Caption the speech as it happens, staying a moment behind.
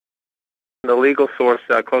The legal source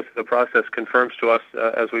close to the process confirms to us,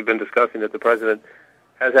 as we've been discussing, that the President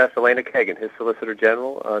has asked Elena Kagan, his Solicitor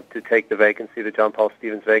General, to take the vacancy, the John Paul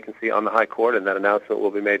Stevens vacancy, on the High Court, and that announcement will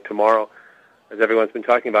be made tomorrow, as everyone's been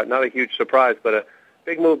talking about. Not a huge surprise, but a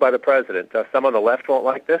big move by the President. Some on the left won't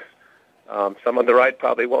like this. Some on the right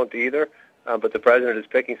probably won't either. But the President is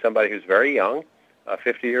picking somebody who's very young,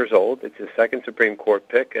 50 years old. It's his second Supreme Court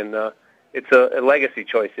pick, and it's a legacy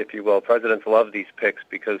choice, if you will. Presidents love these picks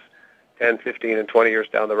because 10, 15, and 20 years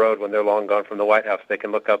down the road, when they're long gone from the White House, they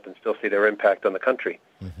can look up and still see their impact on the country.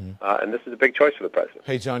 And this is a big choice for the President.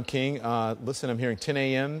 Hey, John King, listen, I'm hearing 10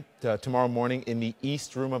 a.m. Tomorrow morning in the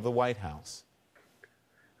East Room of the White House.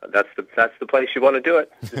 That's the place you want to do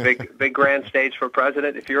it. It's a big grand stage for a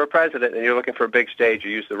president. If you're a president and you're looking for a big stage,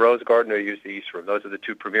 you use the Rose Garden or you use the East Room. Those are the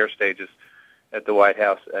two premier stages at the White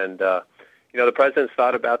House. And the President's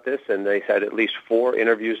thought about this, and they had at least 4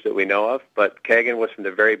 interviews that we know of. But Kagan was from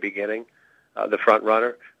the very beginning the front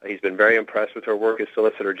runner. He's been very impressed with her work as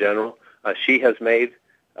Solicitor General. She has made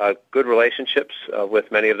good relationships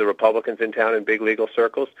with many of the Republicans in town in big legal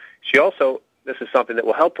circles. She also, this is something that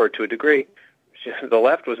will help her to a degree, the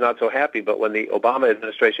left was not so happy, but when the Obama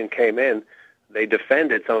administration came in, they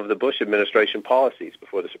defended some of the Bush administration policies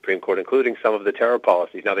before the Supreme Court, including some of the terror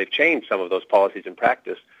policies. Now, they've changed some of those policies in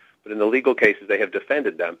practice, but in the legal cases, they have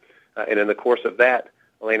defended them. And in the course of that,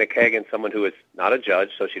 Elena Kagan, someone who is not a judge,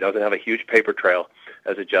 so she doesn't have a huge paper trail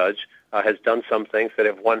as a judge, has done some things that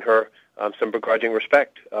have won her some begrudging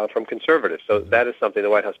respect from conservatives. So that is something the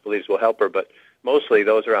White House believes will help her. But mostly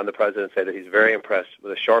those around the President say that he's very impressed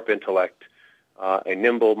with a sharp intellect, a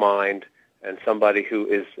nimble mind, and somebody who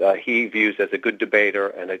is he views as a good debater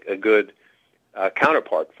and a good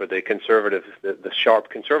counterpart for the conservatives, the sharp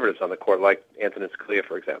conservatives on the court, like Antonin Scalia,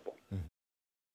 for example.